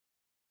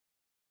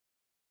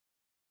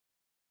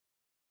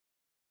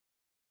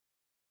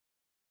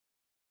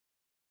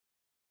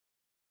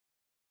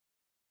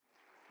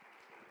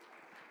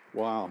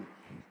Wow.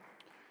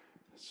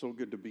 So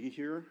good to be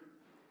here,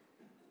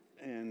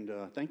 and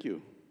thank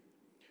you.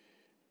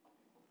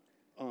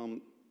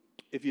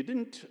 If you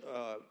didn't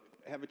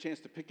have a chance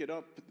to pick it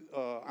up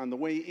on the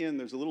way in,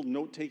 there's a little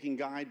note-taking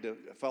guide to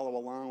follow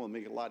along. It'll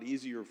make it a lot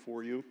easier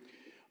for you.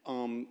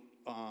 And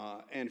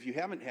if you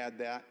haven't had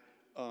that,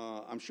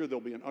 I'm sure there'll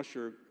be an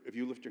usher. If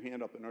you lift your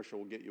hand up, an usher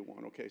will get you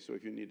one, okay? So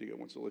if you need to get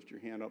one, so lift your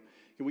hand up.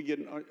 Can we get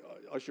an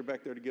usher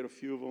back there to get a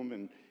few of them?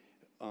 And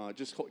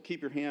just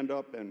keep your hand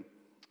up, and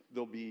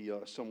there'll be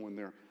someone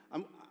there. I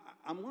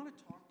want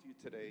to talk to you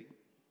today.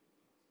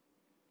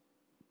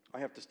 I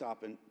have to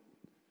stop and...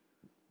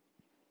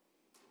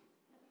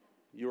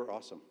 You're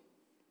awesome.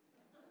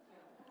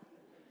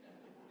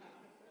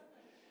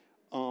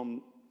 I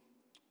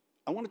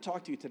want to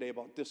talk to you today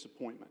about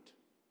disappointment.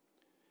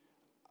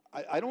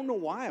 I don't know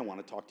why I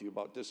want to talk to you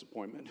about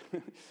disappointment.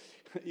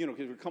 You know,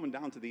 because we're coming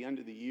down to the end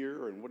of the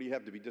year, and what do you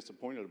have to be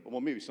disappointed about?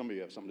 Well, maybe some of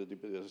you have something to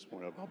be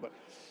disappointed about,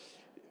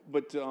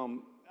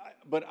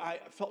 but I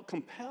felt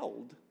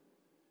compelled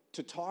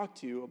to talk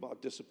to you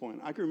about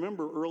disappointment. I can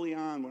remember early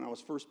on when I was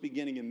first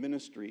beginning in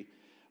ministry,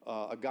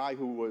 a guy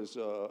who was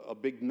a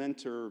big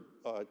mentor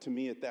to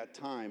me at that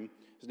time.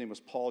 His name was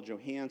Paul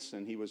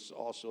Johansson. He was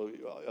also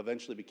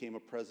eventually became a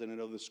president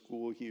of the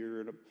school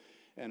here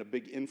and a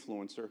big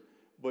influencer.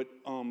 But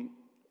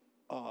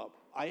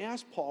I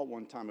asked Paul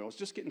one time, I was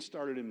just getting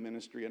started in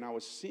ministry, and I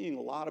was seeing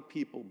a lot of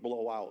people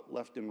blow out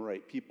left and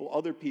right.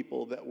 Other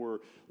people that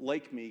were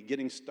like me,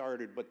 getting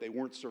started, but they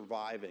weren't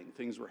surviving.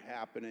 Things were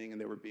happening, and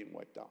they were being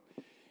wiped out.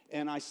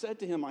 And I said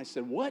to him,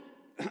 what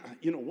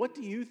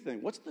do you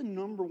think? What's the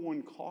number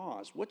one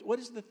cause? What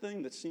is the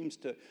thing that seems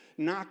to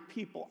knock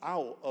people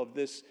out of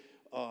this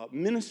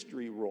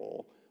ministry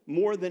role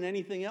more than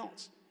anything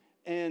else?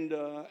 And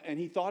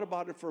he thought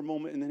about it for a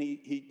moment, and then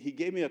he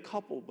gave me a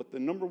couple, but the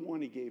number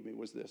one he gave me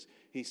was this.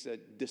 He said,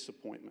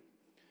 disappointment.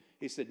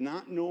 He said,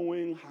 not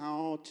knowing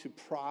how to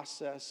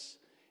process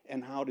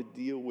and how to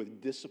deal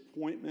with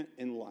disappointment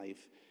in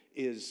life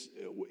is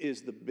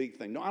the big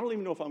thing. Now, I don't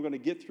even know if I'm going to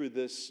get through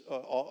this,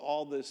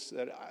 all this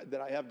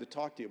that I have to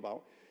talk to you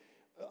about.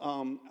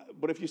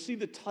 But if you see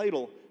the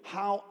title,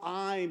 How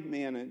I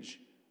Manage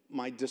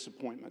My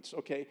Disappointments,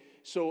 okay?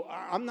 So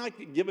I'm not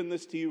giving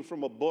this to you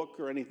from a book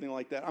or anything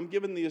like that. I'm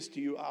giving this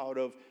to you out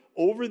of,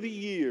 over the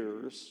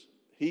years,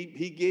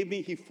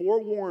 he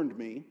forewarned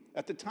me.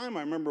 At the time,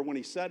 I remember when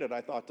he said it, I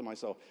thought to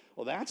myself,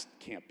 well, that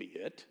can't be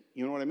it.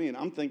 You know what I mean?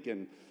 I'm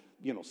thinking,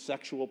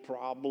 sexual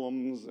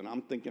problems, and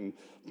I'm thinking,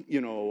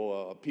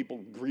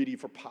 people greedy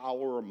for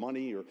power or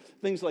money or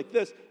things like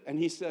this. And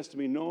he says to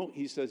me, no,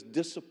 he says,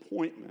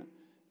 disappointment,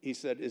 he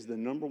said, is the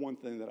number one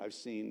thing that I've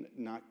seen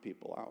knock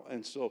people out.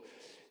 And so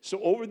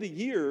over the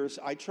years,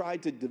 I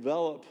tried to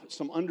develop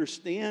some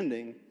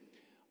understanding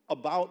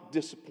about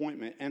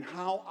disappointment and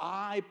how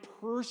I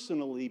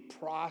personally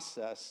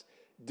process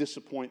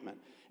disappointment.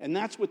 And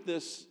that's what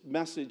this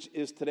message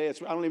is today. I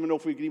don't even know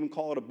if we could even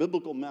call it a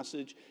biblical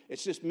message.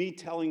 It's just me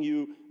telling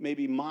you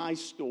maybe my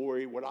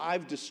story, what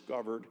I've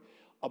discovered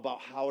about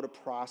how to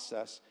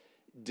process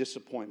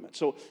disappointment.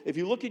 So if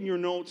you look in your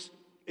notes,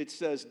 it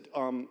says,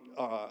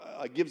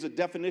 gives a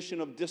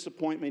definition of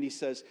disappointment. He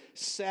says,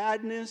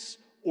 sadness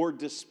or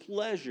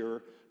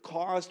displeasure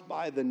caused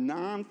by the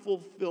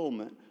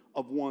non-fulfillment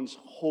of one's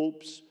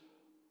hopes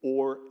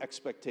or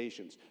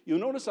expectations. You'll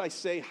notice I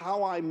say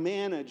how I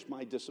manage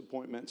my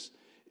disappointments.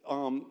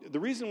 The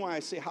reason why I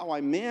say how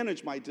I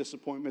manage my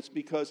disappointments,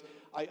 because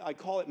I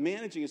call it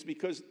managing, is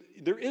because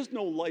there is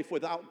no life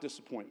without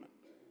disappointment.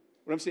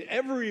 What I'm saying,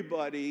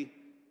 everybody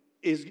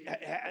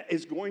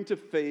is going to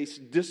face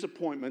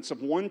disappointments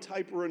of one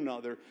type or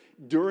another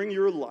during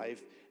your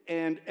life.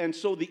 And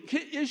so the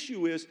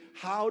issue is,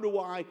 how do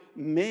I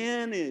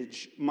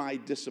manage my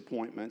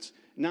disappointments?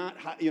 Not,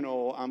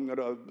 I'm going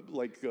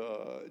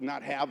to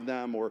not have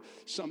them or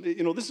something.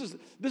 This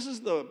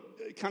is the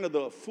kind of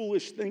the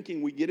foolish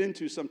thinking we get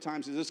into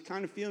sometimes, is this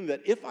kind of feeling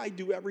that if I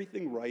do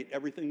everything right,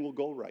 everything will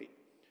go right.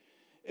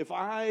 If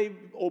I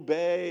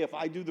obey, if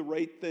I do the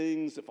right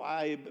things, if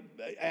I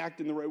act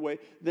in the right way,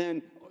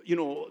 then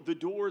the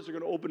doors are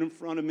going to open in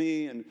front of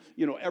me, and,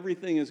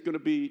 everything is going to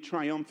be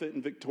triumphant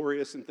and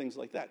victorious and things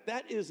like that.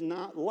 That is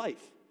not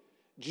life.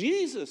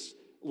 Jesus'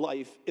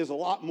 life is a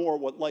lot more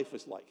what life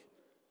is like.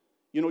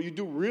 You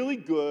do really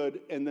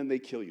good, and then they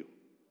kill you.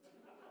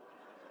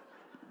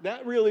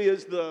 That really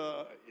is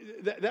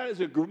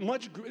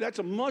that's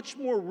a much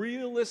more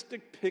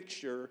realistic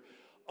picture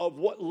of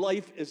what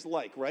life is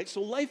like, right?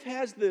 So life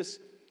has this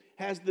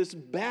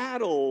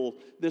battle,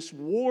 this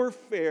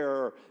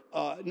warfare,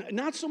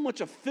 not so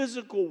much a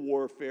physical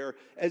warfare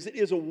as it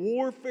is a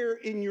warfare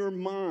in your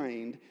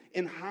mind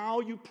and how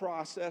you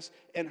process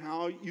and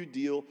how you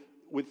deal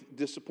with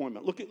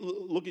disappointment.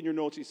 Look in your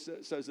notes. He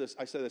says this.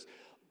 I said this.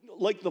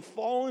 Like the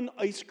fallen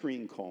ice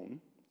cream cone,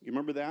 you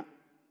remember that?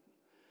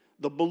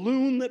 The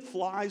balloon that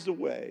flies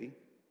away,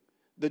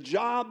 the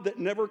job that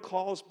never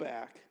calls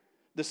back,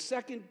 the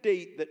second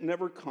date that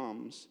never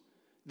comes,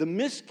 the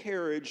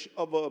miscarriage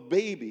of a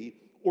baby,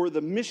 or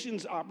the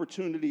missions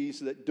opportunities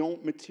that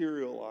don't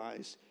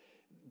materialize,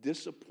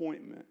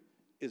 disappointment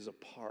is a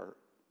part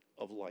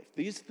of life.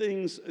 These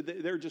things,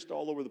 they're just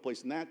all over the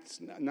place, and that's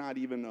not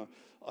even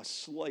a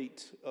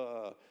slight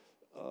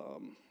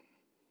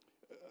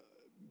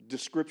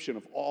description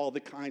of all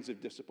the kinds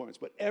of disappointments.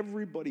 But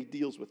everybody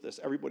deals with this.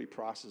 Everybody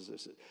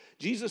processes it.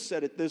 Jesus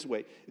said it this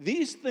way: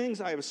 "These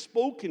things I have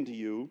spoken to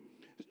you,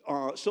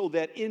 so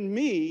that in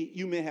me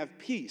you may have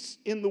peace.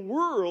 In the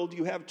world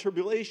you have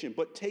tribulation,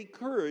 but take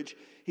courage,"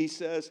 he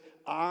says,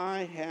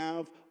 "I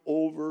have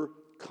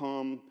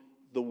overcome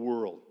the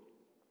world."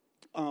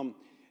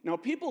 Now,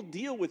 people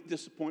deal with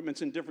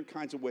disappointments in different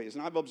kinds of ways,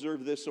 and I've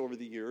observed this over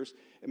the years,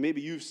 and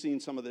maybe you've seen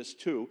some of this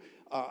too,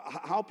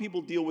 how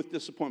people deal with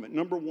disappointment.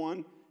 Number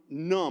one,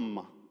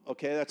 numb.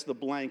 Okay, that's the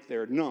blank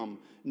there, numb.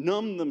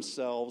 Numb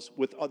themselves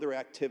with other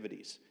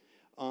activities.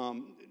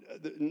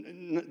 They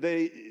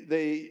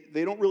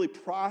don't really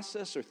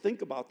process or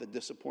think about the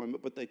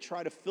disappointment, but they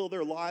try to fill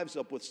their lives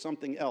up with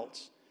something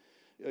else.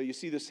 You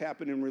see this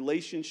happen in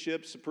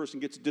relationships. A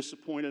person gets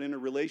disappointed in a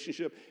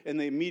relationship, and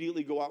they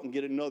immediately go out and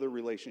get another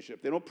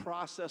relationship. They don't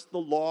process the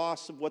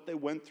loss of what they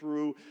went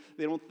through.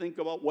 They don't think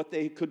about what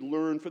they could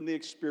learn from the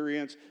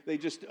experience. They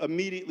just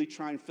immediately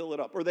try and fill it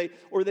up. Or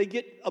they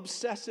get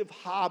obsessive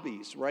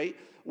hobbies, right,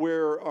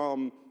 where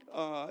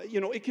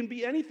it can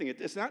be anything.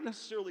 It's not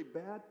necessarily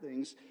bad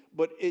things,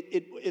 but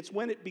it's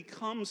when it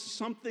becomes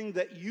something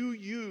that you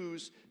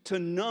use to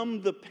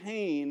numb the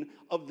pain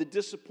of the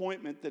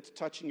disappointment that's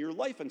touching your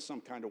life in some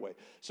kind of way.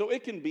 So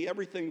it can be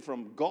everything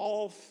from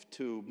golf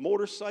to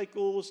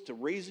motorcycles to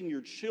raising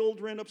your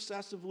children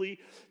obsessively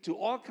to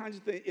all kinds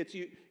of things.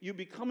 You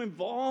become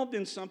involved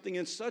in something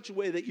in such a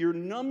way that you're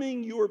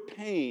numbing your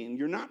pain.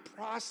 You're not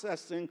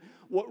processing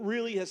what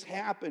really has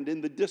happened in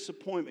the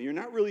disappointment. You're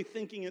not really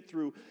thinking it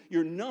through.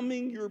 You're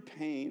numbing your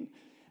pain.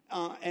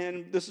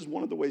 And this is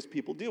one of the ways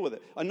people deal with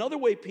it. Another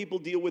way people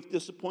deal with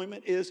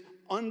disappointment is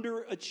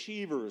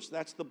underachievers.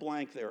 That's the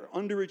blank there,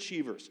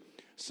 underachievers.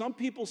 Some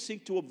people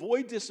seek to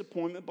avoid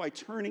disappointment by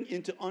turning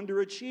into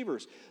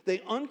underachievers.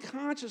 They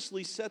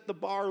unconsciously set the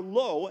bar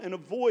low and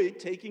avoid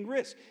taking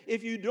risks.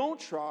 If you don't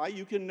try,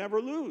 you can never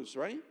lose,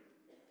 right?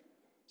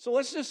 So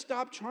let's just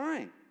stop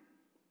trying.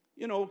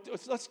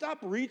 Let's stop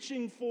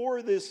reaching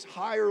for this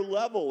higher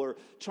level or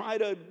try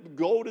to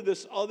go to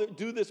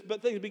do this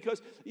thing,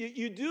 because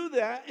you do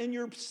that and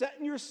you're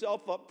setting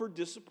yourself up for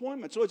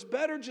disappointment. So it's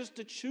better just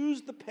to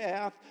choose the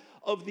path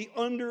of the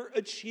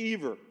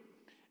underachiever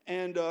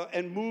and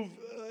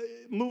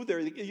move there.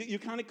 You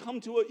kind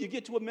of you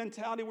get to a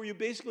mentality where you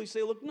basically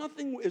say, look,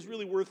 nothing is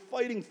really worth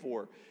fighting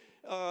for.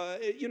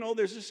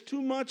 There's just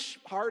too much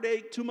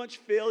heartache, too much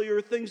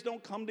failure. Things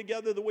don't come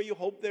together the way you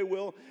hope they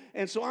will.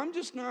 And so I'm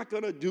just not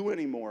going to do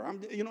anymore.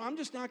 I'm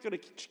just not going to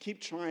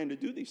keep trying to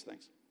do these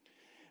things.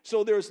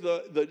 So there's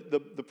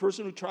the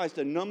person who tries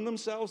to numb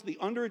themselves, the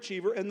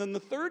underachiever. And then the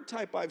third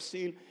type I've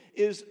seen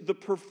is the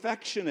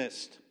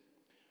perfectionist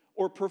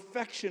or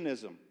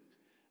perfectionism.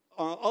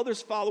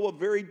 Others follow a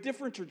very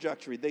different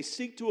trajectory. They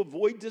seek to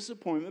avoid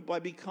disappointment by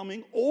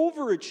becoming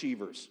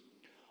overachievers.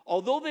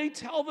 Although they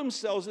tell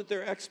themselves that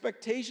their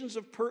expectations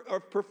of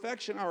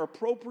perfection are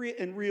appropriate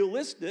and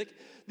realistic,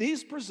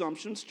 these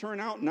presumptions turn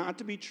out not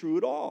to be true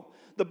at all.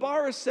 The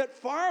bar is set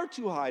far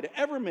too high to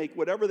ever make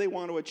whatever they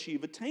want to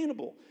achieve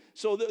attainable.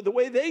 So the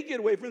way they get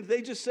away from it,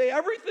 they just say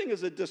everything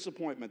is a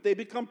disappointment. They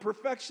become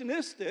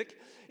perfectionistic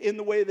in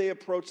the way they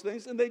approach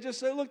things, and they just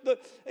say, look,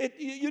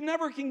 you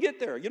never can get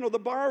there. The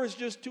bar is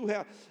just too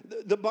high.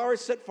 The bar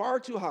is set far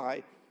too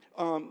high.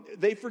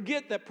 They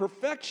forget that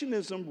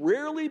perfectionism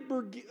rarely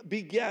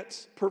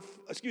begets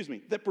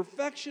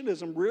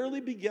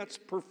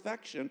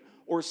perfection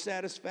or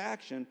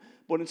satisfaction,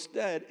 but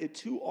instead it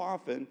too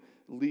often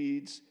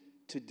leads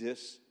to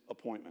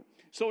disappointment.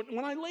 So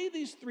when I lay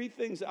these three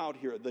things out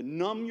here, the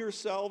numb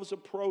yourselves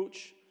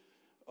approach,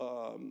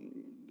 a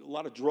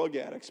lot of drug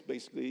addicts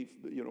basically,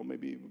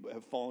 maybe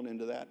have fallen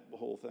into that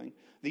whole thing.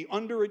 The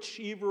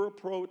underachiever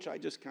approach, I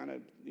just kind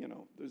of,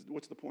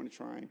 what's the point of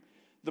trying?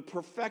 The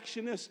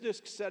perfectionist,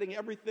 setting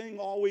everything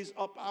always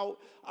up,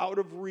 out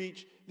of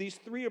reach. These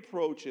three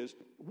approaches,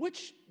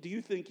 which do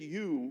you think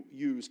you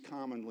use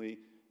commonly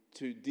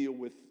to deal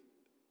with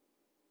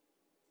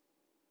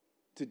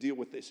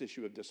this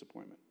issue of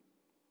disappointment?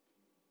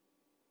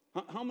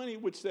 How many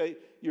would say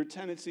your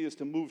tendency is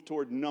to move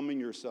toward numbing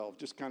yourself,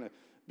 just kind of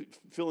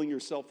filling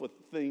yourself with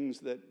things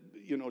that,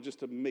 just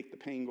to make the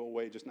pain go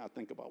away, just not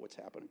think about what's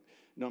happening,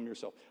 numb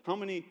yourself? How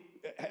many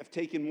have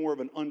taken more of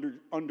an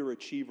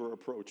underachiever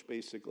approach,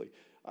 basically?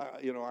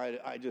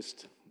 I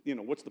just,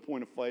 what's the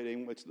point of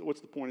fighting? What's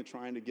the point of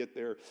trying to get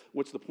there?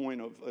 What's the point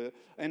of,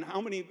 and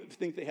how many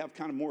think they have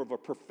kind of more of a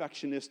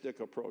perfectionistic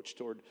approach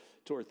toward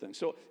things?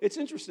 So it's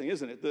interesting,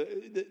 isn't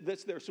it?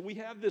 That's there. So we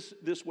have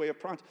this way of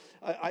process.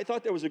 I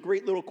thought there was a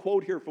great little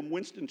quote here from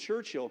Winston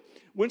Churchill.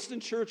 Winston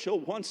Churchill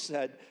once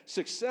said,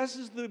 "Success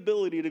is the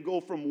ability to go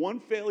from one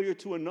failure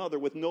to another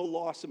with no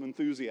loss of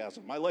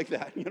enthusiasm." I like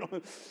that.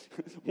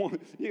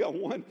 You got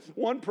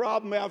one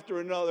problem after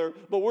another,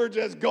 but we're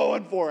just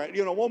going for it.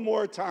 One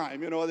more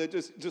time. They're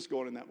just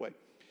going in that way.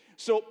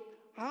 So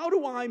how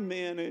do I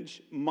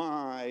manage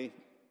my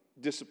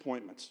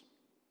disappointments?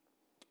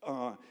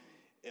 uh,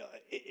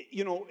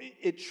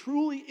 it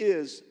truly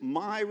is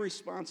my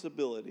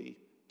responsibility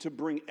to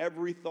bring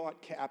every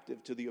thought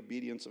captive to the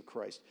obedience of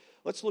Christ.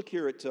 Let's look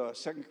here at 2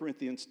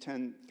 Corinthians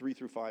 10, 3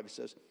 through 5. It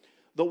says,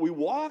 though we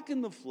walk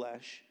in the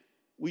flesh,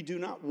 we do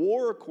not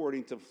war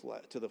according to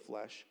the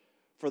flesh,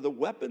 for the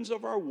weapons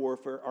of our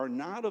warfare are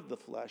not of the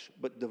flesh,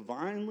 but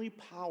divinely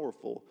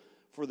powerful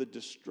for the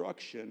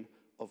destruction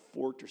of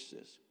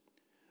fortresses.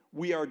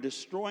 We are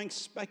destroying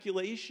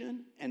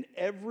speculation and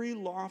every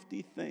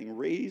lofty thing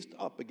raised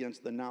up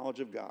against the knowledge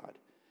of God,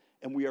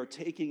 and we are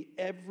taking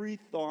every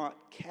thought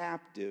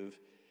captive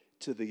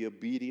to the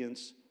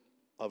obedience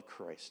of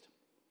Christ.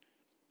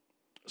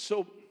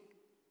 So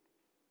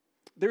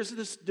there's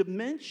this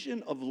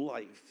dimension of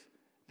life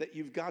that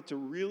you've got to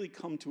really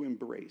come to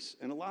embrace.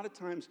 And a lot of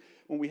times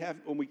when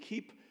we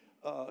keep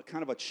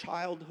kind of a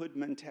childhood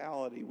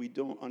mentality, we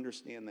don't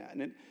understand that.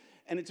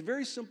 And it's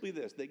very simply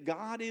this, that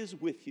God is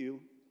with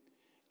you,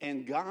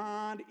 and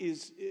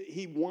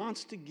He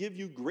wants to give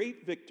you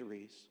great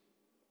victories,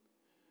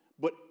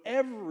 but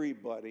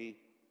everybody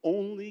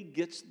only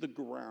gets the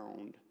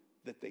ground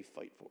that they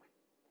fight for.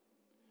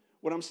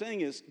 What I'm saying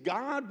is,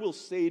 God will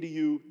say to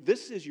you,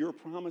 this is your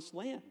promised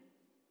land.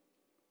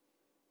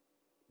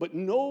 But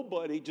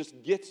nobody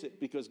just gets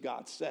it because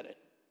God said it.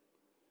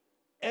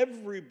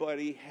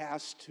 Everybody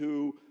has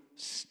to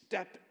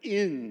step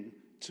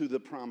into the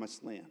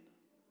promised land.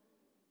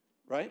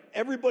 Right?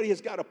 Everybody has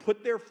got to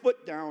put their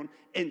foot down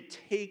and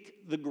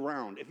take the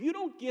ground. If you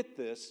don't get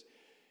this,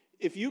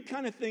 if you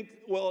kind of think,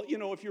 well,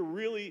 if you're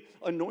really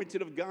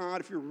anointed of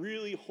God, if you're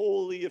really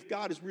holy, if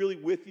God is really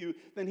with you,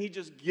 then He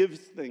just gives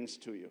things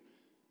to you.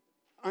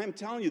 I'm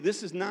telling you,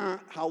 this is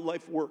not how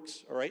life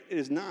works, all right? It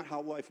is not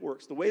how life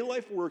works. The way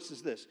life works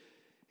is this.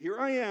 Here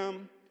I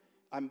am.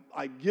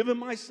 I've given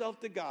myself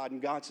to God,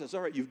 and God says,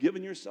 all right, you've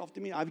given yourself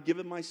to me. I've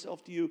given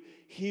myself to you.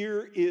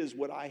 Here is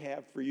what I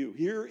have for you.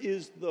 Here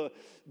is the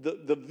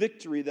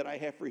victory that I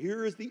have for you.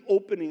 Here is the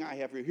opening I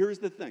have for you. Here's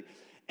the thing.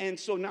 And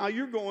so now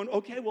you're going,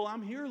 okay, well,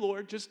 I'm here,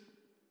 Lord. Just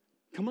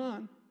come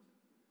on.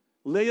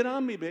 Lay it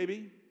on me,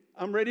 baby.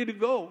 I'm ready to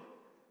go,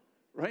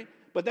 right?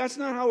 But that's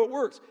not how it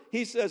works.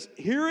 He says,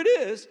 here it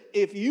is.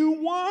 If you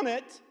want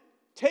it,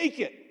 take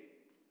it.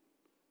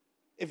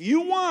 If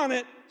you want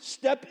it,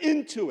 step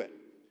into it.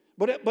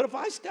 But if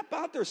I step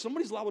out there,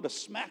 somebody's liable to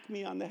smack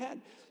me on the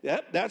head.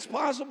 Yep, that's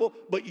possible.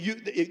 But you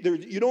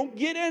don't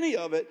get any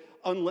of it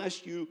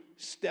unless you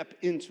step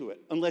into it.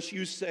 Unless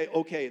you say,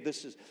 okay,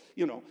 this is,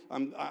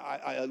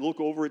 I look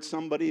over at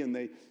somebody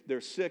and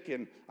they're sick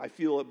and I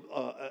feel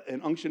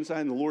an unction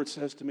inside, and the Lord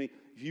says to me,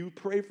 if you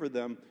pray for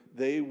them,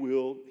 they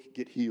will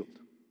get healed.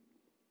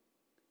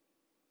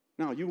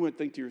 Now, you wouldn't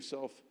think to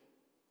yourself,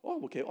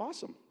 oh, okay,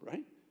 awesome,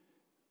 right?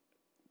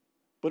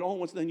 But all at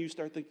once then you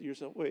start thinking to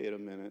yourself, wait a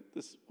minute,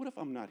 what if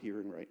I'm not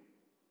hearing right?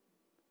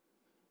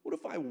 What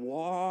if I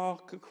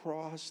walk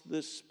across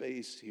this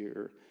space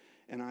here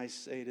and I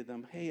say to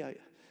them, hey,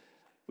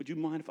 would you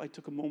mind if I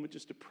took a moment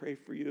just to pray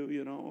for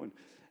you,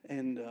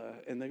 And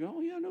they go,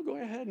 oh, yeah, no, go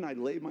ahead. And I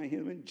lay my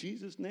hand in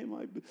Jesus' name,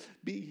 I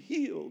be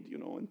healed,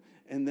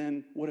 And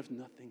then what if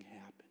nothing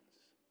happens?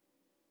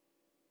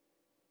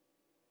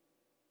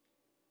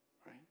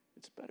 Right?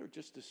 It's better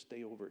just to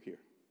stay over here.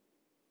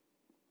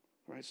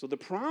 Right? So the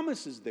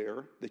promise is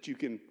there that you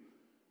can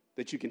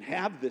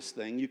have this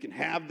thing, you can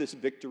have this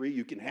victory,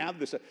 you can have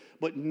this,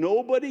 but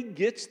nobody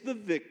gets the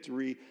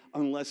victory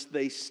unless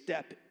they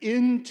step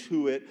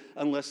into it,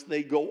 unless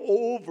they go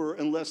over,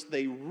 unless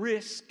they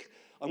risk,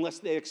 unless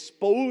they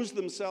expose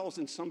themselves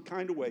in some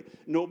kind of way.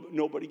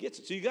 Nobody gets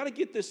it. So you got to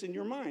get this in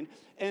your mind.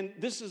 And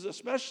this is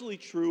especially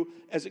true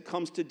as it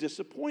comes to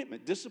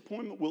disappointment.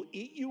 Disappointment will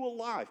eat you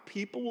alive.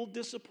 People will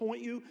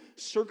disappoint you.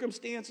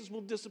 Circumstances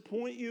will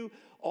disappoint you.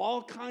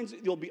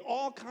 There'll be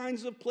all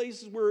kinds of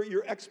places where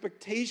your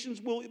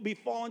expectations will be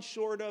fallen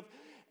short of.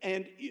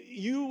 And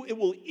it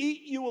will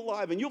eat you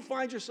alive, and you'll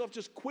find yourself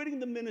just quitting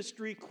the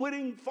ministry,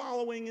 quitting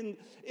following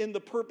in the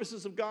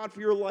purposes of God for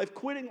your life,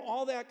 quitting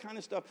all that kind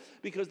of stuff,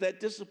 because that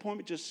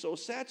disappointment just so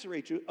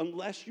saturates you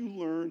unless you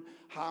learn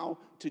how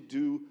to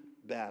do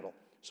battle.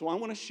 So I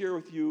want to share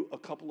with you a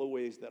couple of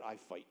ways that I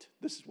fight.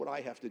 This is what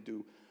I have to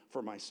do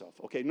for myself.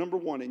 Okay, number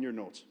one in your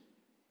notes.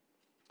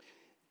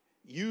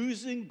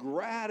 Using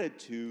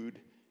gratitude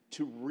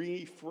to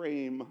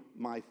reframe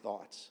my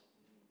thoughts.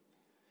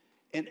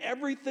 In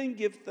everything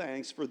give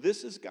thanks, for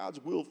this is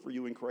God's will for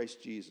you in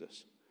Christ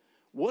Jesus.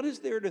 What is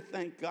there to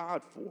thank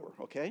God for,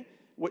 okay?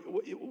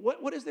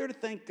 What is there to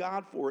thank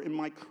God for in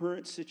my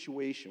current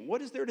situation?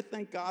 What is there to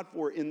thank God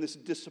for in this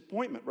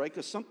disappointment, right?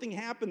 Because something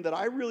happened that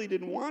I really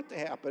didn't want to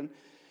happen,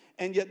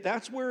 and yet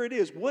that's where it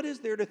is. What is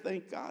there to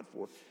thank God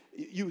for?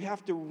 You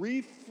have to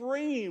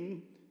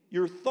reframe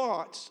your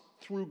thoughts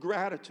through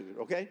gratitude,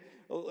 okay?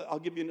 I'll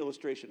give you an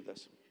illustration of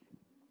this.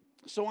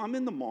 So I'm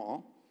in the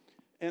mall,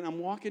 and I'm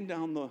walking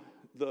down the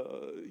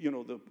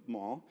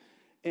mall,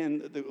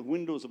 and the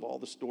windows of all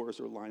the stores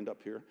are lined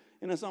up here.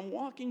 And as I'm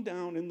walking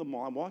down the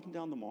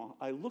mall,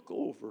 I look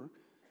over,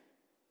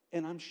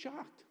 and I'm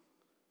shocked.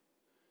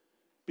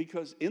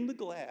 Because in the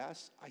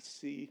glass, I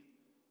see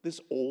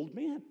this old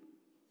man.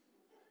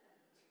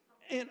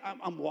 And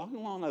I'm walking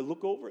along, I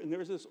look over, and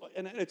there's this,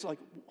 and it's like,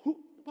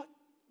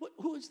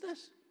 who is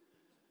this?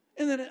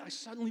 And then I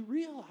suddenly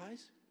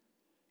realize,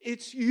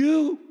 it's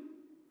you.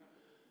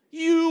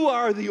 You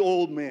are the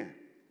old man.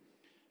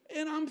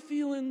 And I'm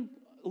feeling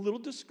a little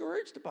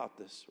discouraged about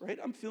this, right?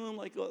 I'm feeling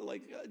like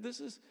this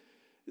is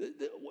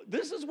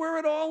where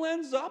it all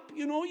ends up.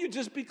 You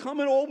just become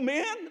an old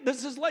man.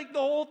 This is like the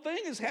whole thing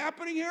is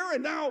happening here,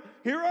 and now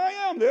here I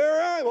am.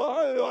 There I am.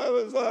 Well, I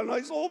was a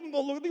nice old man.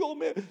 Look at the old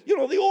man.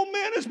 The old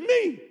man is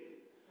me,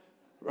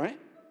 right?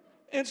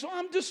 And so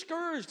I'm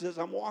discouraged as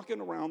I'm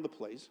walking around the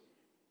place.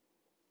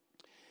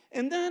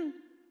 And then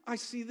I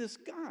see this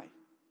guy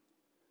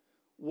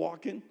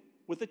walking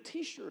with a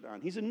T-shirt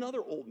on. He's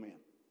another old man.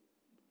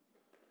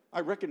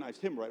 I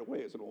recognized him right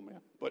away as an old man,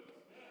 but...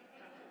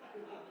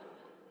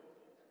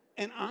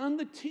 And on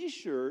the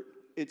T-shirt,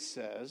 it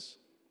says,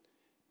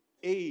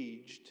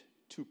 aged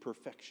to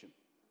perfection.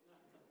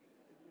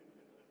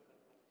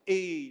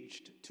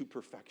 Aged to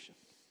perfection.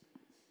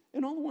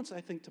 And all at once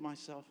I think to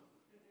myself,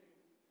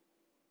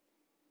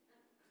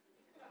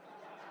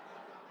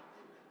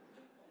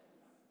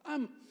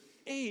 I'm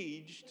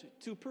aged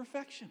to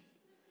perfection.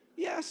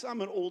 Yes,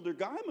 I'm an older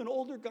guy. I'm an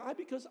older guy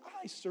because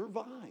I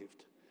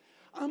survived.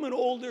 I'm an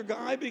older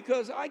guy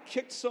because I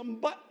kicked some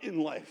butt in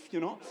life,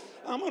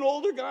 I'm an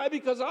older guy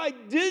because I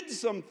did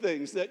some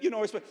things that,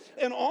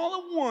 and all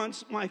at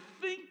once, my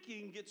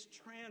thinking gets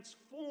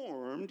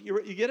transformed. You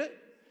get it?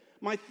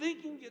 My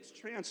thinking gets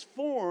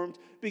transformed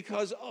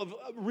because of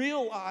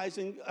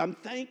realizing I'm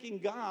thanking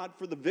God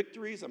for the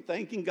victories. I'm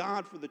thanking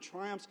God for the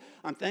triumphs.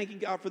 I'm thanking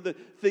God for the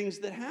things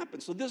that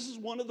happen. So this is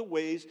one of the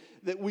ways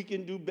that we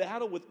can do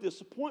battle with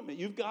disappointment.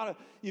 You've got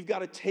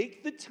to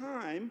take the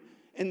time.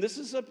 And this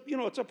is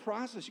it's a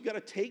process. You got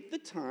to take the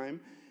time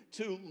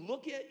to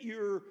look at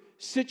your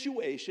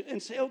situation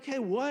and say, okay,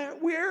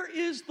 where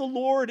is the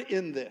Lord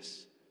in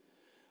this?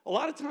 A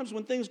lot of times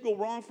when things go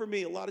wrong for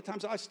me, a lot of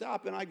times I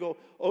stop and I go,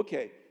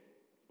 okay,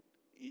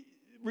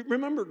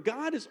 remember,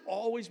 God is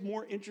always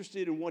more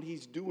interested in what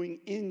he's doing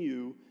in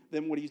you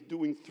than what he's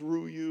doing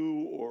through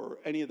you or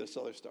any of this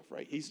other stuff,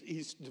 right?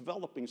 He's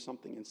developing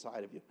something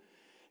inside of you.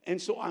 And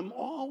so I'm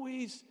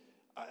always...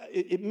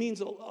 It means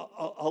a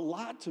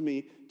lot to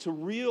me to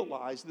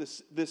realize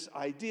this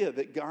idea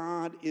that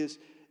God is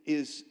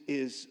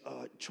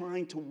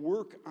trying to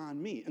work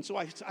on me. And so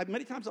I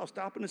many times I'll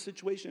stop in a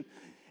situation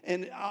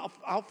and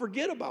I'll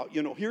forget about,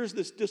 here's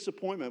this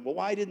disappointment. Well,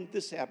 why didn't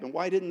this happen?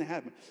 Why didn't it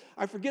happen?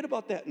 I forget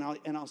about that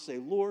and I'll say,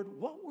 Lord,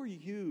 what were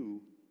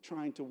you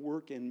trying to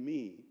work in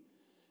me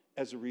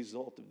as a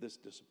result of this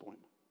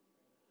disappointment?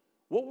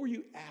 What were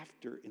you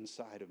after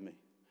inside of me?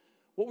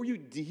 What were you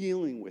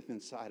dealing with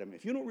inside of me?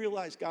 If you don't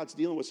realize God's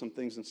dealing with some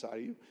things inside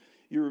of you,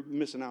 you're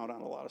missing out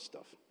on a lot of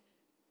stuff.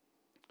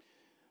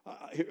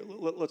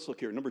 Let's look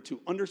here. Number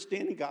 2,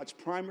 understanding God's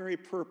primary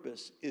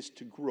purpose is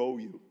to grow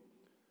you.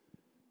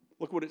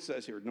 Look what it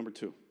says here, number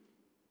 2.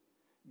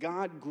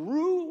 God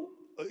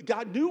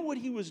knew what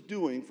he was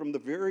doing from the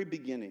very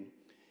beginning.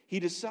 He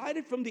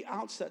decided from the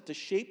outset to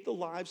shape the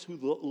lives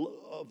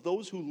of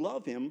those who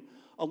love him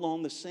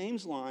along the same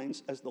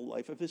lines as the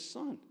life of his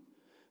Son.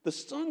 The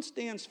Son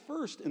stands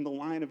first in the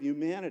line of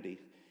humanity.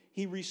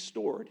 He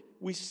restored.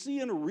 We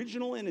see an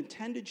original and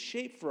intended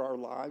shape for our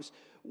lives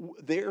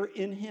there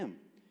in him.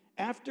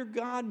 After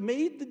God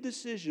made the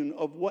decision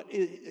of what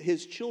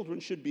his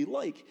children should be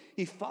like,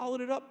 he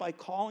followed it up by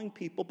calling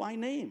people by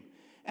name.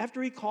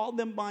 After he called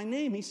them by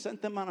name, he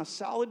sent them on a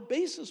solid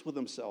basis with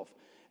himself.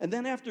 And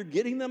then after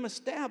getting them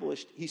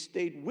established, he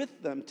stayed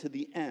with them to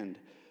the end,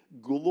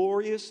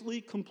 gloriously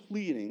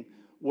completing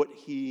what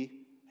he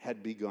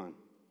had begun.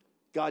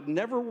 God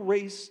never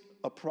wastes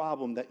a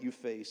problem that you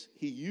face.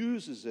 He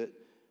uses it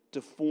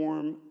to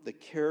form the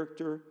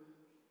character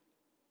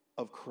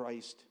of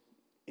Christ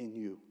in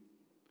you.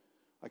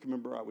 I can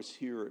remember I was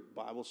here at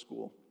Bible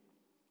school,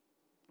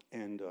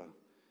 and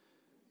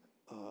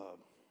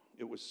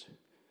it was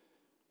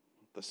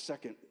the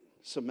second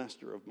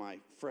semester of my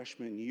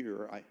freshman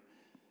year.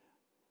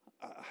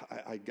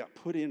 I got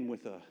put in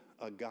with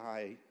a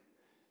guy.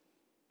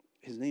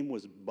 His name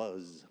was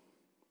Buzz.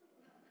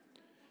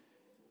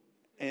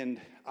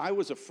 And I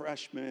was a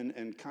freshman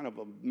and kind of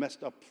a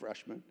messed up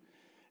freshman.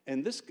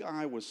 And this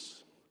guy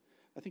was,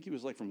 I think he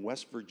was like from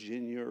West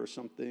Virginia or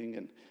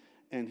something.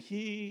 And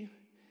he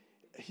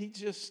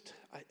just,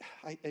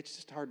 it's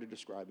just hard to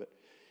describe it.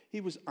 He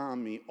was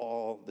on me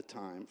all the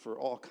time for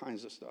all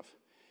kinds of stuff.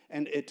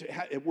 And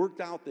it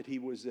worked out that he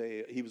was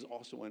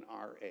also an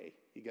RA.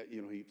 He got,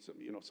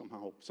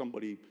 somehow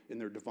somebody in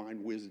their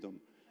divine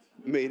wisdom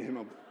made him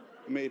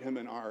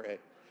an RA.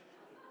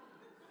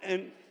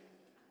 And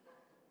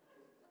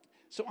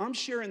so I'm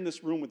sharing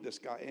this room with this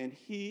guy, and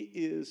he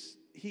is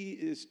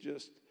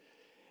just,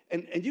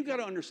 and you got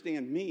to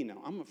understand me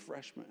now. I'm a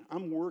freshman.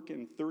 I'm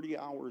working 30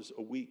 hours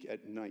a week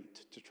at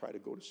night to try to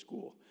go to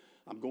school.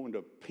 I'm going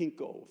to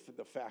Pinko,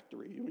 the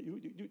factory.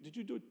 Did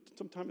you do it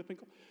sometime at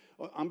Pinko?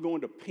 I'm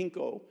going to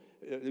Pinko.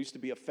 There used to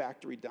be a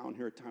factory down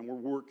here at the time. We're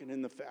working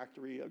in the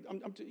factory.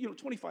 I'm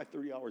 25,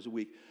 30 hours a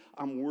week.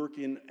 I'm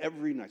working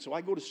every night. So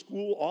I go to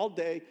school all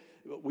day,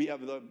 we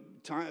have the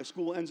time,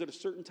 school ends at a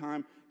certain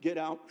time, get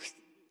out,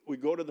 we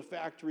go to the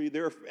factory,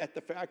 they're at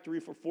the factory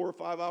for 4 or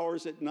 5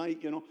 hours at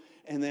night,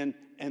 and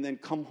then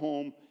come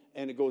home,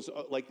 and it goes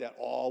like that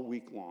all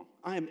week long.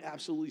 I am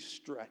absolutely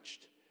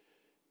stretched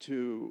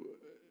to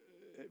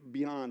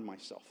beyond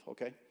myself,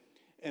 okay?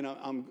 And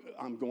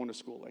I'm going to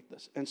school like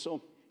this. And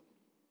so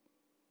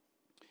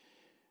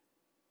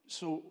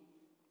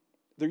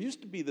there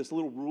used to be this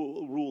little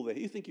rule that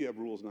you think you have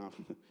rules now.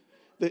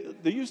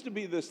 There used to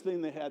be this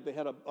thing they had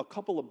a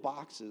couple of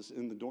boxes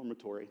in the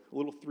dormitory,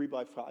 little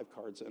 3x5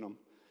 cards in them.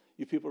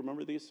 You people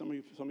remember these? Some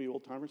of you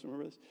old timers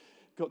remember this?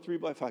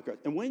 3x5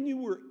 cards. And when you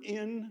were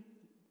in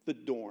the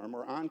dorm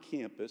or on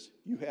campus,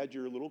 you had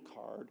your little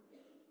card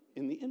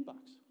in the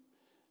inbox.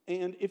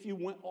 And if you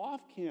went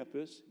off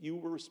campus, you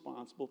were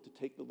responsible to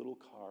take the little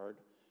card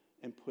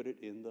and put it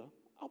in the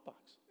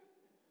outbox.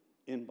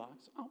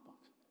 Inbox, outbox.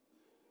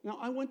 Now,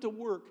 I went to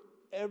work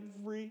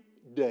every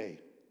day,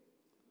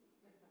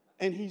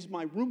 and he's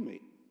my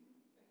roommate.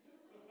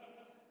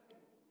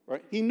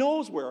 Right? He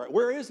knows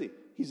where is he?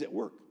 He's at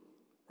work.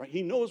 Right?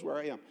 He knows where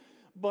I am.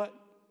 But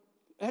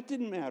that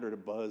didn't matter to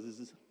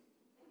Buzz.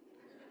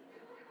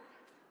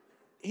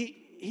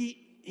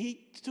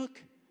 He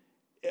took...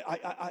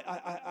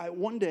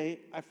 one day,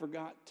 I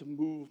forgot to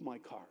move my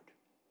card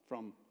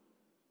from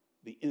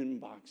the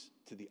inbox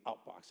to the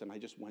outbox, and I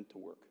just went to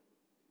work.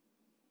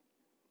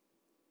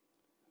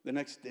 The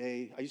next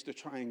day, I used to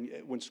try and,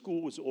 when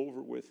school was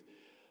over with,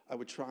 I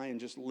would try and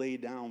just lay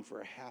down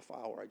for a half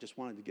hour. I just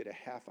wanted to get a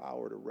half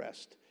hour to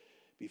rest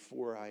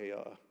before I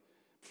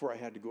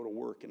had to go to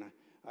work, and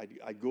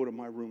I'd go to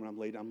my room,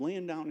 and I'm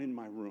laying down in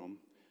my room.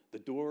 The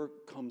door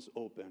comes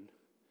open,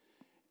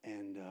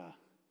 and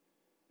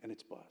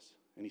it's Buzz.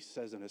 And he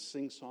says in a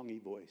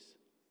sing-songy voice,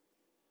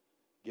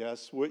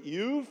 "Guess what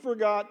you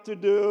forgot to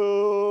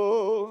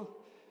do?"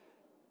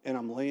 And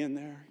I'm laying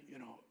there,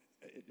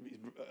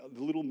 a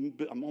little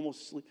bit, I'm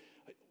almost asleep.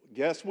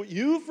 "Guess what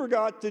you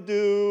forgot to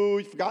do?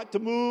 You forgot to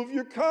move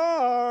your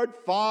card.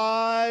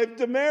 5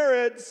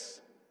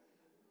 demerits."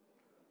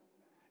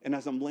 And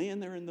as I'm laying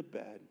there in the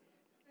bed,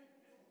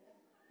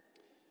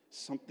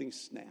 something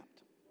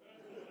snapped.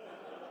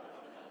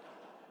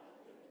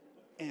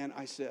 And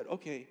I said,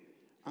 okay,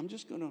 I'm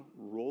just going to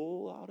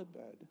roll out of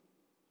bed.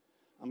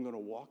 I'm going to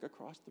walk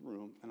across the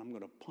room, and I'm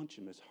going to punch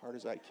him as hard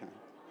as I can.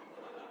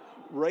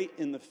 Right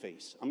in the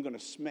face. I'm going to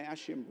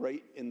smash him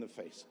right in the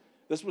face.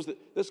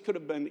 This could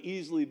have been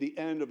easily the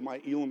end of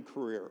my Elam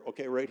career,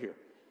 okay, right here.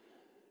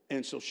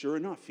 And so sure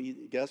enough,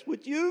 guess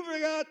what you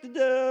forgot to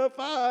do?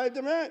 5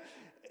 demerits.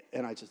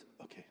 And I just,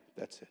 okay,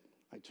 that's it.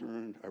 I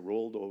turned, I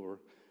rolled over,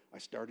 I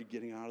started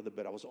getting out of the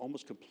bed. I was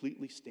almost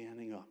completely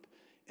standing up,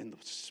 and the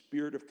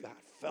Spirit of God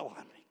fell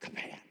on me.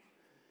 Kabam!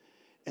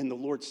 And the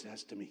Lord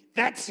says to me,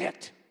 "That's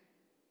it."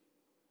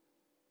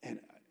 And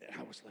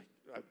I was like,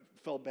 I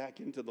fell back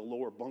into the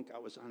lower bunk I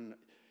was on.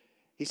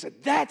 He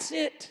said, "That's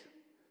it.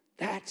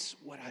 That's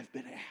what I've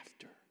been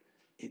after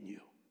in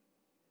you."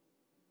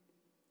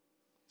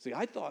 See,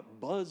 I thought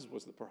Buzz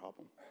was the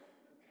problem.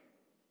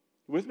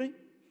 You with me?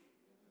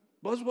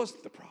 Buzz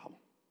wasn't the problem.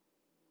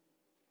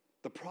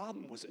 The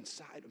problem was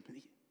inside of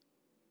me.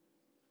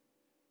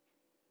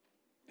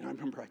 And I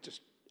remember I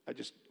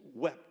just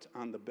wept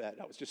on the bed.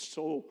 I was just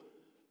so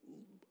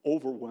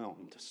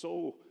overwhelmed,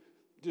 so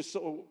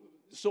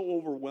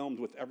overwhelmed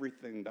with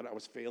everything that I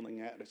was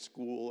failing at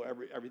school,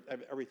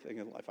 everything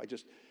in life. I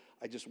just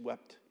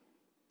wept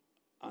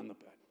on the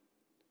bed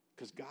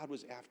because God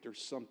was after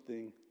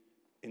something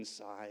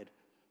inside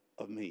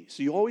of me.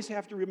 So you always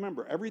have to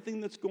remember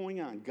everything that's going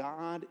on.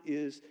 God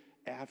is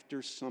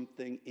after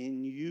something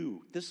in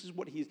you. This is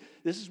what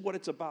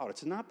it's about.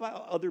 It's not by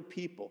other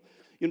people.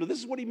 This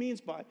is what he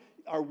means by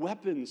our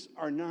weapons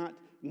are not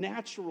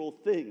natural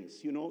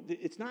things.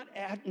 It's not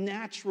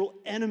natural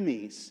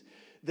enemies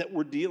that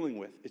we're dealing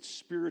with. It's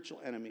spiritual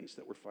enemies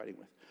that we're fighting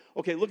with.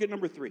 Okay, look at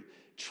number 3.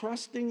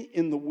 Trusting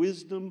in the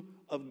wisdom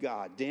of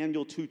God.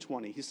 Daniel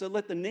 2:20. He said,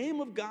 "Let the name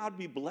of God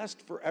be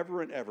blessed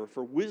forever and ever,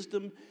 for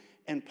wisdom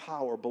and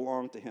power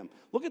belong to him."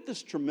 Look at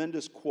this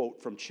tremendous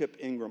quote from Chip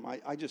Ingram.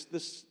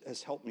 This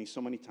has helped me so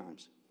many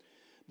times.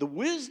 The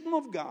wisdom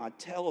of God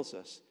tells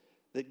us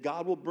that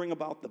God will bring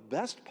about the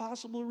best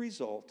possible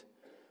result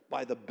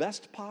by the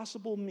best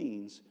possible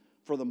means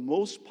for the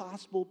most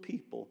possible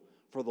people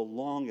for the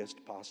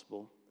longest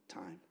possible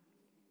time.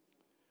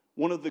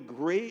 The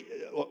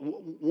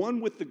one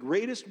with the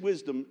greatest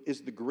wisdom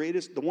has the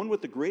greatest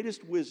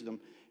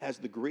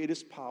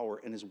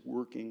power and is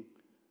working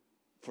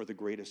for the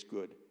greatest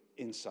good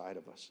inside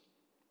of us.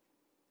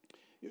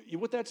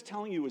 What that's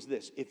telling you is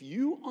this: if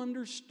you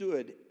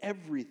understood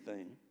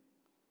everything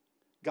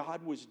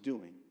God was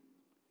doing,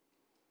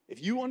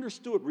 if you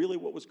understood really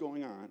what was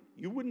going on,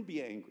 you wouldn't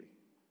be angry.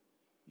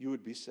 You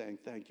would be saying,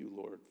 "Thank you,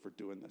 Lord, for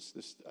doing this.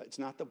 It's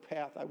not the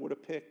path I would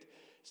have picked.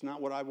 It's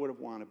not what I would have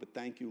wanted, but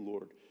thank you,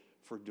 Lord,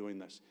 for doing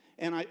this."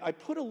 And I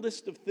put a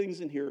list of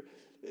things in here.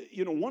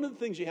 One of the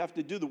things you have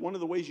to do, one of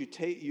the ways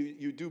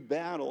you do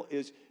battle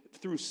is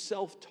through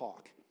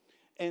self-talk.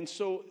 And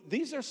so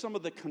these are some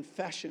of the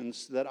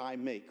confessions that I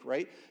make,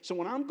 right? So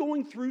when I'm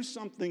going through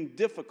something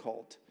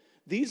difficult,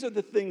 these are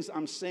the things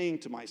I'm saying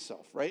to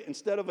myself, right?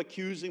 Instead of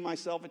accusing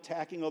myself,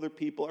 attacking other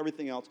people,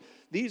 everything else,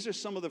 these are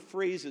some of the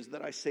phrases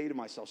that I say to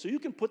myself. So you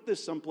can put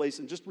this someplace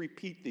and just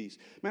repeat these.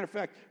 Matter of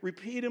fact,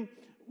 repeat them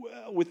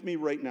with me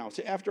right now.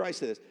 So after I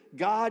say this,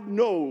 God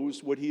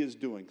knows what he is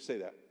doing. Say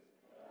that.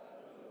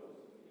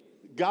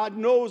 God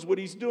knows what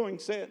he's doing.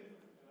 Say it.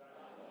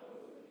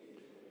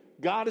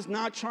 God is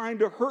not trying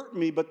to hurt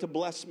me, but to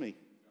bless me.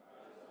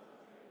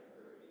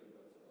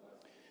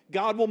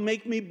 God will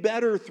make me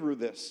better through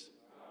this.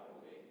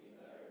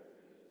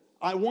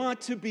 I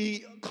want to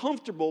be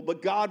comfortable,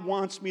 but God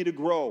wants me to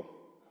grow.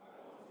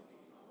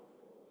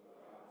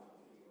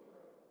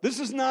 This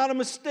is not a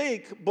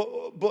mistake,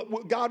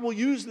 but God will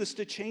use this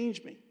to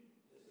change me.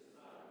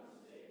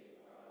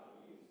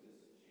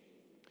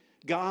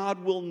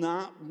 God will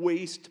not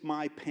waste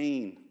my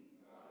pain.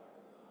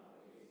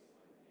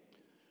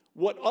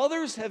 What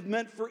others have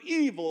meant for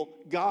evil,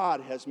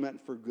 God has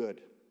meant for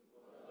good.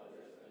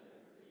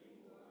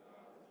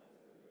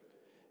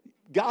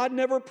 God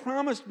never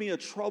promised me a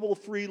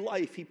trouble-free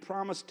life. He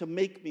promised to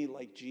make me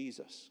like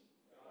Jesus.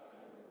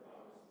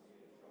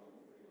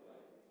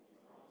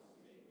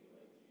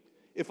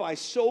 If I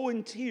sow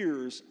in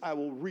tears, I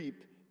will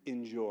reap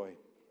in joy.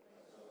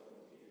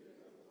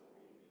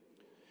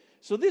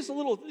 So there's a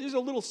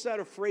little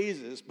set of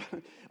phrases,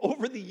 but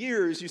over the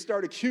years, you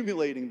start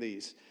accumulating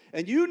these.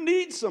 And you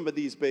need some of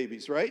these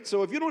babies, right?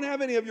 So if you don't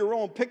have any of your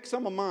own, pick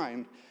some of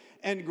mine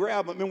and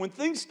grab them. And when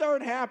things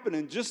start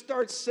happening, just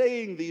start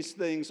saying these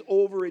things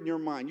over in your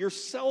mind. Your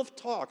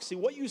self-talk, see,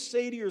 what you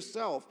say to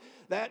yourself,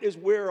 that is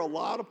where a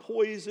lot of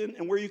poison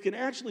and where you can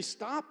actually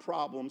stop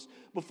problems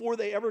before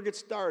they ever get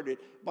started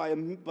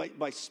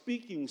by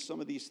speaking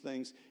some of these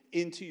things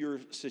into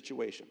your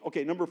situation.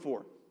 Okay, number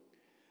 4.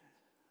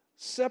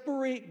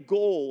 Separate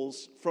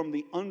goals from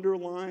the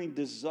underlying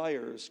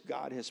desires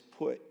God has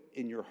put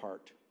in your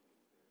heart.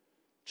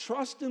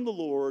 Trust in the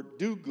Lord,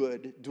 do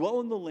good,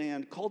 dwell in the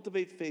land,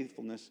 cultivate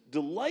faithfulness,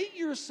 delight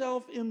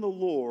yourself in the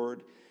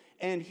Lord,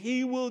 and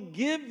he will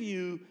give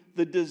you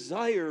the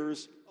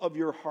desires of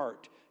your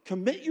heart.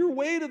 Commit your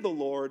way to the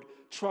Lord,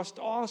 trust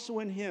also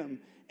in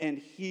him, and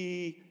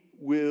he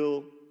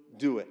will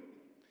do it.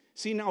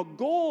 See, now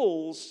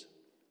goals,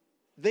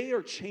 they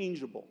are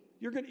changeable.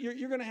 You're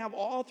going to have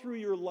all through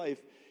your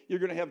life, you're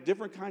going to have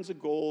different kinds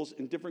of goals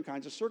in different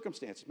kinds of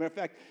circumstances. Matter of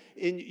fact,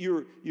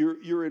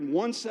 you're in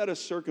one set of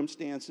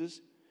circumstances.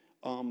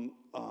 For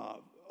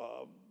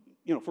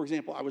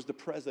example, I was the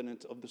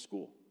president of the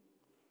school.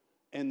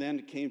 And then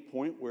it came a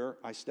point where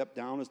I stepped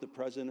down as the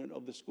president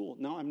of the school.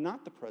 Now I'm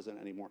not the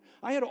president anymore.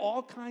 I had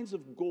all kinds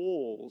of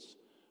goals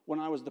when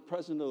I was the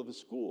president of the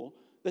school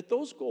that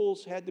those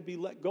goals had to be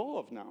let go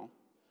of now.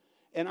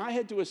 And I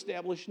had to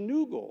establish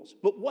new goals.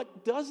 But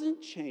what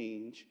doesn't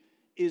change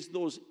is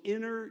those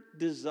inner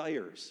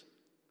desires.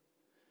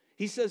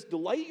 He says,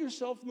 delight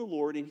yourself in the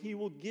Lord, and he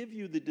will give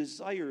you the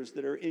desires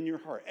that are in your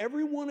heart.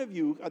 Every one of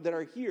you that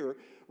are here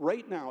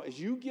right now, as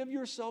you give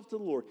yourself to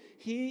the Lord,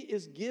 he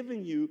is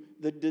giving you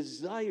the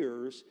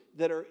desires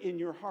that are in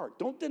your heart.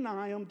 Don't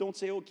deny them. Don't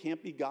say, oh, it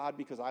can't be God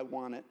because I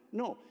want it.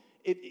 No.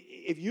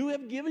 If you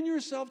have given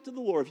yourself to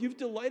the Lord, if you've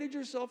delighted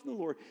yourself in the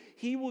Lord,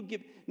 he will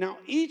give. Now,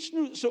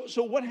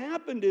 so what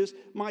happened is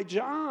my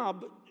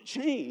job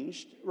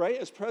changed, right,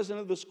 as president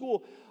of the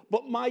school,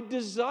 but my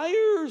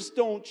desires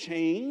don't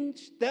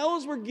change.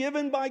 Those were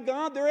given by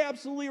God. They're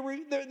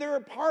absolutely, they're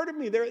a part of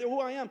me. They're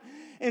who I am.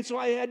 And so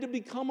I had to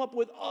come up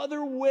with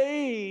other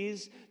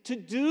ways to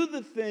do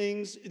the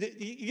things,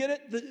 you get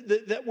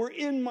it, that were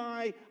in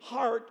my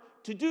heart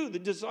to do, the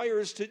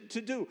desires to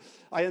do.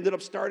 I ended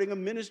up starting a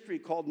ministry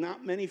called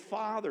Not Many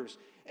Fathers.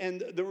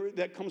 And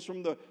that comes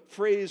from the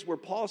phrase where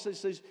Paul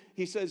says,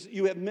 he says,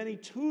 you have many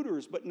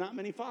tutors, but not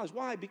many fathers.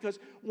 Why? Because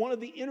one of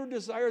the inner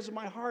desires of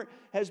my heart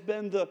has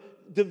been the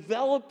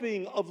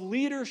developing of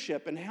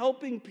leadership and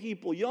helping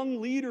people,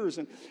 young leaders,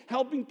 and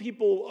helping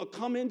people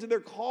come into their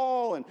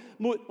call. And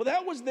well,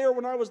 that was there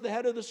when I was the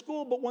head of the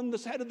school, but when the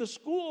head of the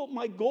school,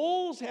 my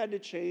goals had to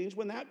change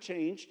when that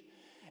changed.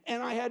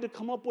 And I had to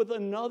come up with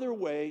another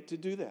way to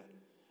do that.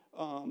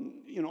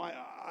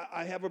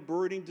 I have a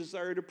burning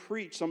desire to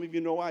preach. Some of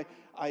you know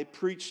I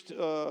preached.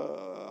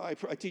 I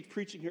teach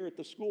preaching here at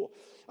the school.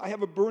 I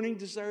have a burning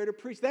desire to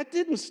preach. That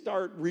didn't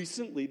start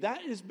recently.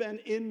 That has been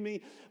in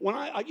me. When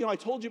I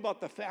told you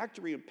about the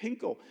factory in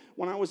Pinko.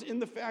 When I was in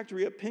the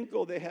factory at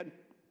Pinko,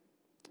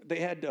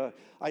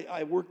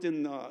 I worked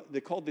in.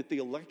 They called it the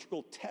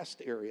electrical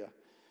test area.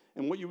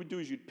 And what you would do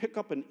is you'd pick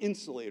up an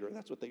insulator.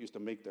 That's what they used to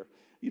make there.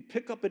 You'd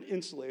pick up an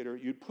insulator.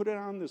 You'd put it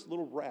on this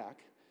little rack.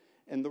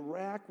 And the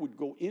rack would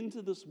go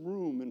into this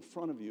room in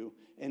front of you.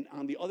 And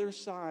on the other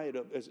side,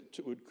 as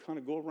it would kind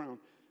of go around,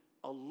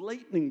 a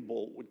lightning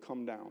bolt would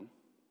come down.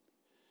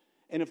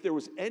 And if there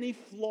was any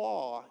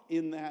flaw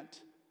in that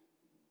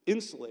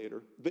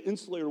insulator, the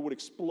insulator would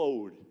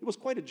explode. It was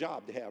quite a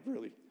job to have,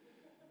 really.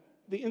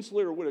 the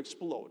insulator would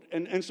explode.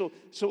 And so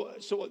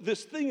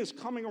this thing is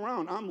coming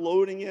around. I'm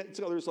loading it.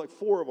 So there's like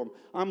 4 of them.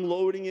 I'm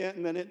loading it,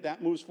 and then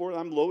that moves forward.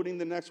 I'm loading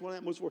the next one.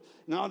 That moves forward.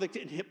 Now they're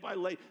getting hit by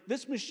light.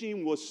 This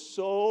machine was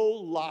so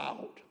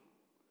loud.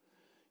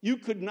 You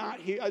could not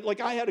hear. Like,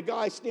 I had a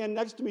guy stand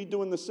next to me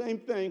doing the same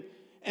thing,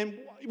 and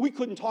we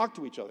couldn't talk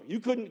to each other. You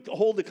couldn't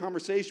hold a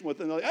conversation with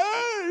them. Like,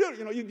 hey, let's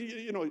do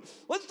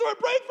a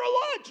break for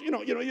lunch.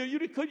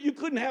 You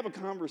couldn't have a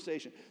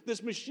conversation.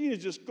 This machine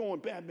is just going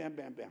bam, bam,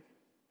 bam, bam.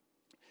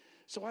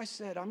 So I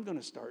said, I'm going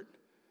to start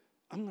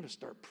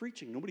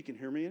preaching. Nobody can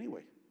hear me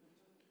anyway.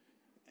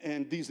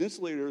 And these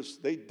insulators,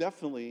 they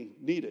definitely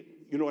need it.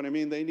 You know what I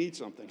mean? They need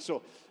something.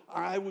 So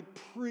I would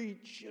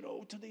preach,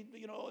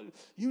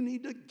 you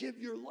need to give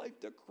your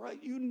life to Christ.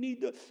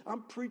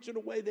 I'm preaching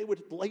away.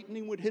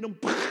 Lightning would hit them.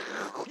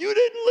 You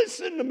didn't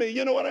listen to me.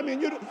 You know what I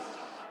mean?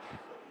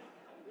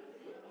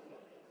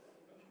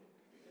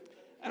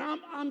 And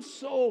I'm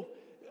so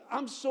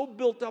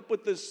built up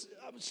with this,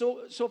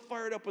 so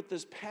fired up with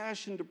this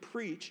passion to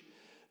preach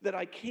that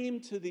I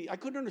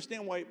couldn't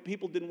understand why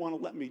people didn't want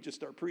to let me just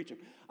start preaching.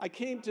 I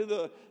came to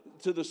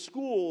the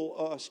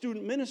school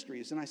student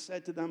ministries, and I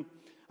said to them,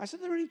 are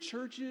there any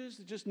churches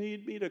that just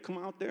need me to come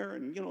out there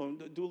and,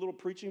 do a little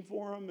preaching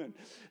for them and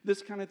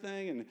this kind of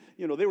thing? And,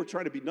 they were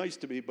trying to be nice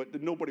to me,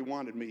 but nobody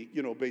wanted me,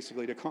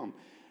 basically to come.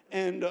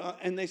 And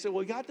they said, well,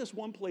 we got this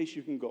one place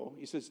you can go.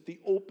 He says, the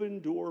Open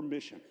Door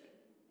Mission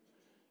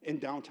in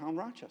downtown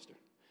Rochester.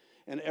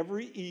 And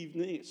every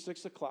evening at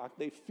 6 o'clock,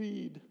 they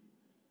feed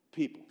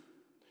people.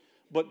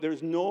 But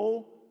there's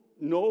no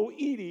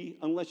eating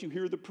unless you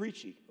hear the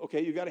preaching.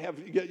 Okay,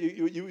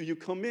 you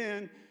come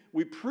in,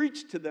 we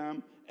preach to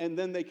them, and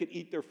then they can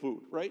eat their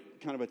food, right?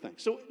 Kind of a thing.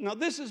 So now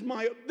this is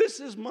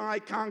my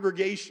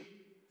congregation.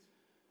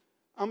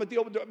 I'm at the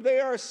Open Door. They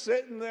are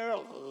sitting there,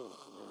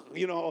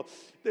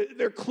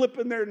 they're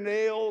clipping their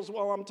nails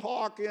while I'm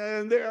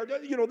talking. They are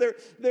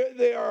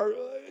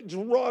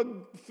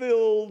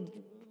drug-filled,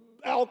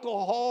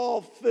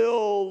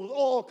 alcohol-filled,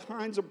 all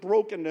kinds of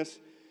brokenness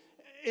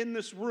in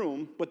this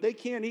room, but they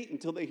can't eat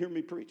until they hear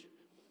me preach.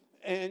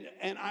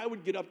 And I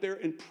would get up there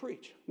and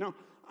preach. Now,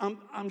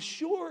 I'm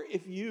sure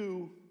if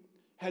you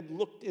had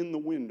looked in the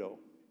window,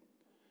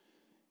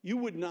 you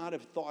would not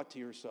have thought to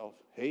yourself,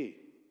 hey,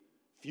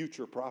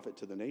 future prophet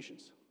to the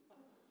nations.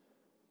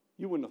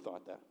 You wouldn't have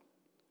thought that.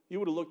 You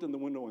would have looked in the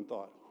window and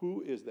thought,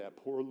 who is that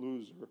poor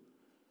loser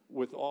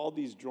with all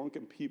these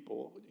drunken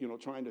people,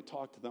 trying to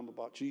talk to them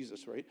about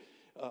Jesus, right?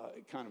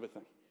 Kind of a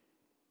thing.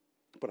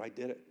 But I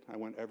did it. I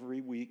went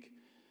every week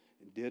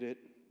and did it,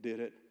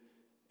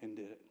 and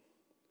did it.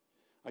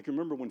 I can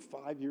remember when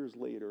 5 years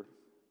later,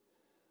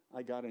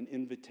 I got an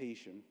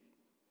invitation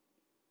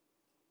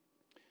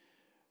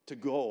to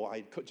go.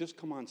 I'd just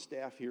come on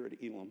staff here at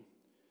Elam,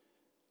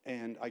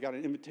 and I got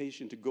an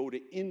invitation to go to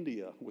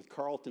India with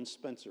Carlton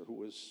Spencer, who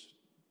was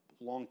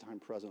a longtime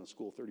president of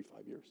school,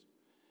 35 years,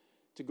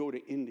 to go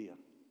to India.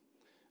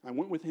 I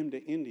went with him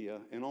to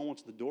India, and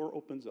almost the door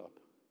opens up,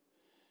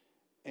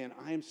 and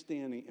I am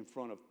standing in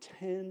front of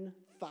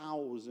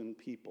 10,000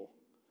 people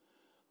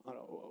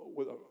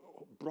with a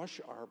brush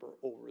arbor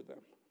over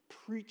them,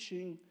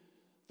 preaching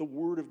the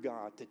Word of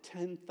God to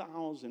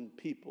 10,000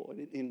 people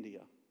in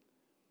India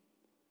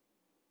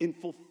in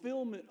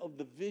fulfillment of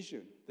the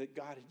vision that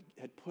God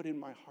had put in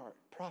my heart,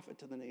 prophet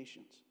to the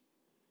nations.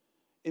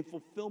 In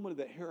fulfillment of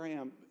that, here I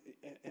am,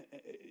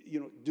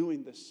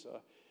 doing this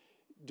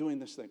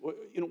thing.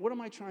 What am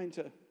I trying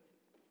to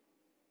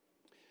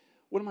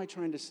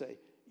say?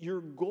 Your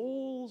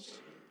goals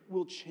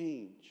will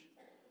change,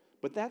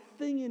 but that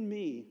thing in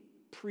me,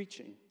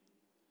 preaching,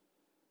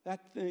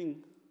 that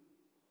thing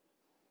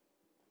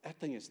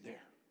is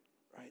there,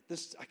 right? I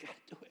got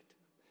to do it,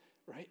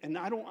 right? And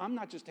I'm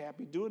not just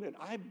happy doing it.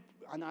 I'm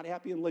not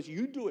happy unless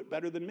you do it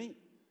better than me,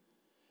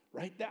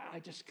 right?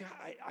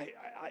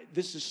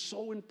 This is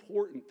so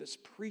important. This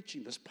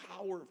preaching, this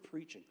power of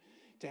preaching,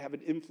 to have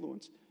an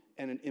influence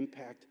and an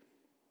impact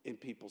in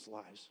people's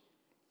lives.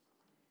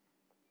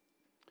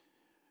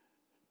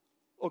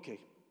 Okay,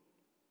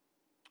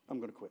 I'm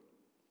going to quit.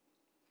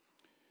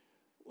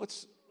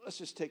 Let's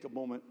just take a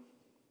moment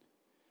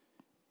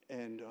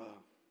and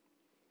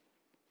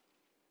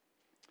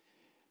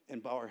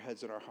bow our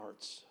heads and our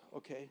hearts,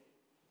 okay?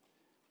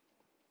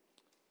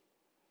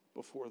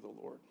 Before the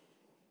Lord.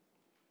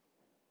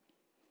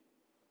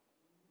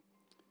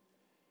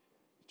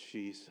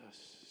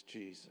 Jesus,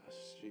 Jesus,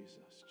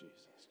 Jesus,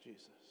 Jesus,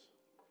 Jesus.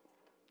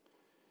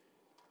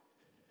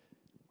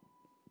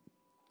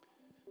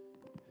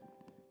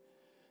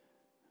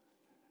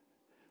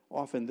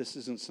 Often this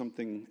isn't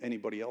something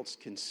anybody else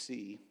can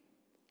see,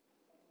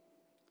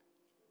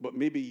 but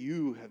maybe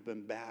you have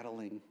been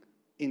battling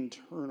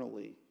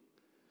internally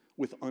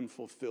with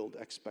unfulfilled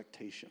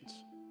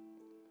expectations.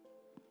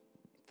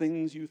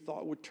 Things you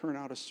thought would turn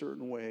out a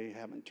certain way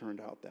haven't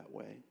turned out that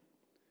way.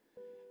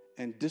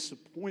 And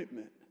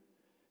disappointment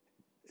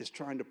is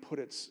trying to put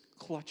its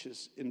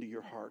clutches into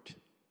your heart.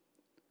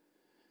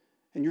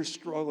 And you're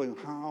struggling,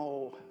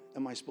 how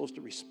am I supposed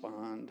to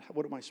respond?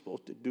 What am I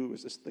supposed to do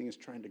as this thing is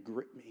trying to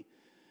grip me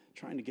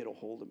trying to get a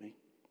hold of me.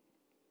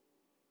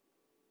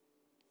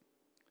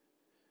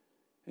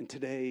 And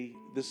today,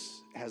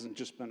 this hasn't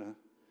just been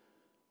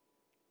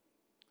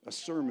a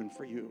sermon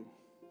for you.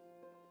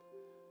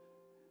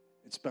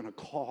 It's been a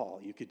call.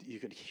 You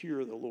could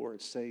hear the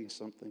Lord saying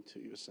something to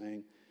you,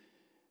 saying,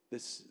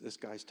 this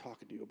guy's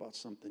talking to you about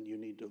something you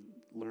need to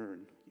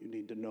learn, you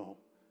need to know.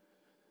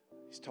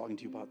 He's talking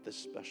to you about this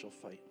special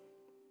fight.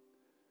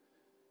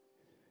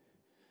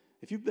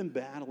 If you've been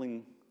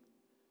battling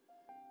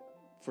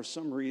for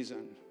some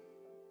reason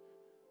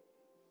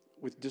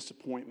with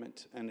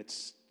disappointment and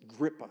its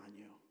grip on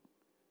you,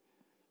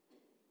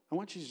 I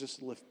want you to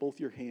just lift both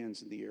your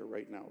hands in the air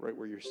right now, right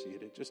where you're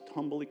seated, just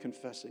humbly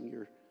confessing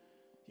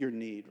your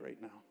need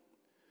right now.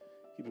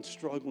 You've been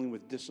struggling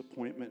with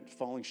disappointment,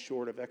 falling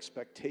short of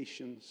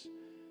expectations,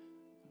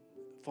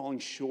 falling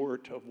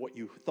short of what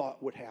you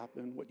thought would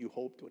happen, what you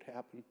hoped would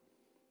happen.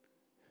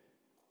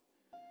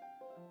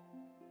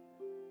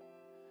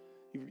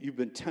 You've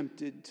been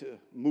tempted to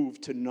move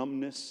to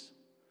numbness.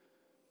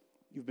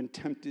 You've been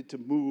tempted to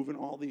move in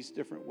all these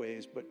different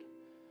ways, but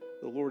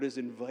the Lord is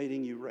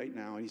inviting you right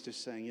now, and he's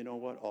just saying, you know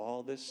what?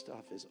 All this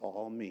stuff is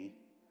all me.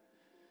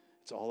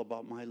 It's all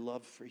about my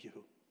love for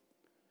you.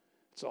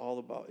 It's all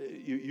about,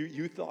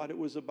 you thought it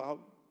was about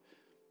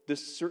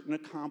this certain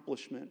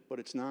accomplishment, but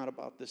it's not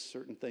about this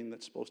certain thing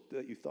that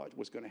you thought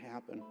was going to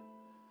happen.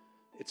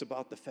 It's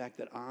about the fact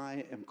that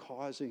I am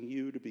causing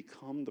you to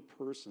become the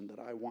person that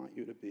I want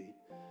you to be,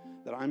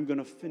 that I'm going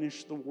to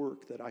finish the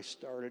work that I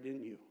started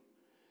in you,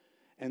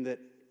 and that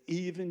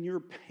even your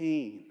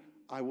pain,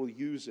 I will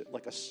use it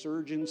like a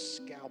surgeon's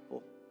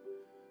scalpel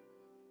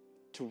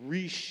to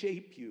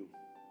reshape you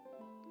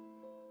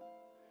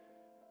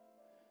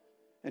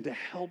and to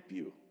help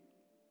you.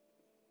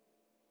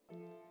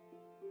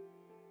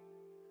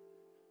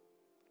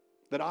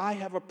 That I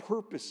have a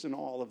purpose in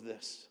all of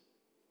this.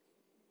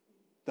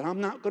 That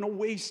I'm not going to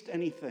waste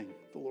anything,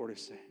 the Lord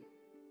is saying.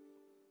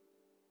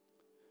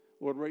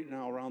 Lord, right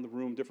now around the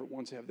room, different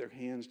ones have their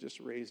hands just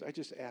raised. I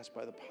just ask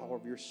by the power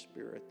of your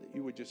Spirit that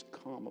you would just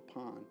come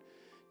upon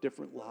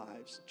different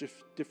lives, just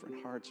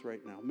different hearts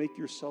right now. Make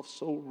yourself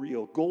so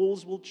real.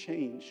 Goals will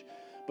change,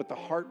 but the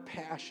heart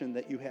passion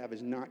that you have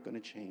is not going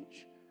to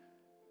change.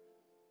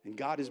 And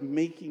God is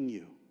making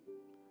you.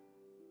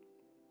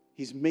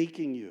 He's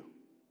making you.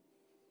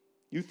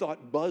 You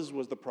thought buzz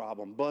was the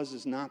problem. Buzz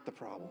is not the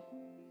problem.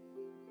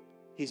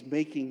 He's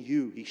making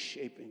you. He's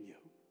shaping you.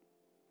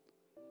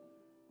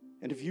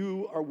 And if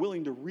you are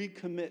willing to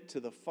recommit to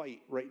the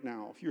fight right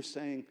now, if you're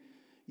saying,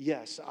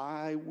 yes,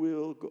 I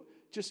will go,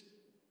 just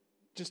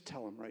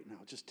tell him right now.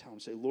 Just tell him.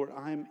 Say, Lord,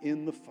 I'm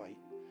in the fight.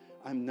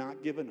 I'm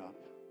not giving up.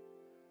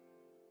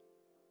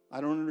 I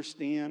don't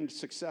understand.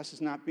 Success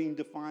is not being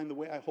defined the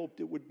way I hoped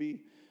it would be,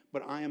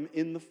 but I am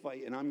in the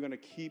fight, and I'm going to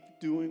keep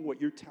doing what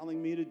you're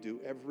telling me to do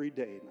every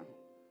day now.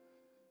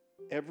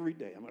 Every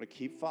day. I'm going to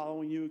keep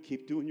following you,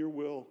 keep doing your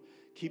will,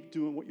 keep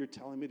doing what you're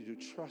telling me to do,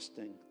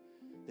 trusting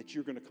that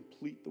you're going to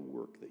complete the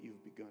work that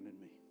you've begun in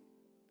me.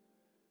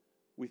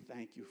 We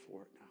thank you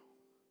for it now.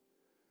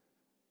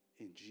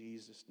 In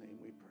Jesus' name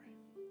we pray.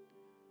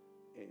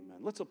 Amen.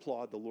 Let's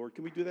applaud the Lord.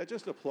 Can we do that?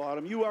 Just applaud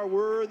him. You are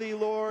worthy,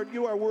 Lord.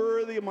 You are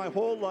worthy of my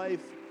whole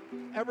life.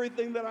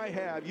 Everything that I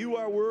have. You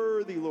are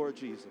worthy, Lord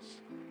Jesus.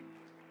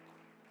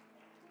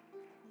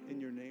 In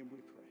your name we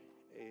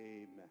pray.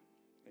 Amen.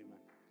 Amen.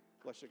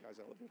 Bless you guys.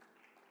 I love you.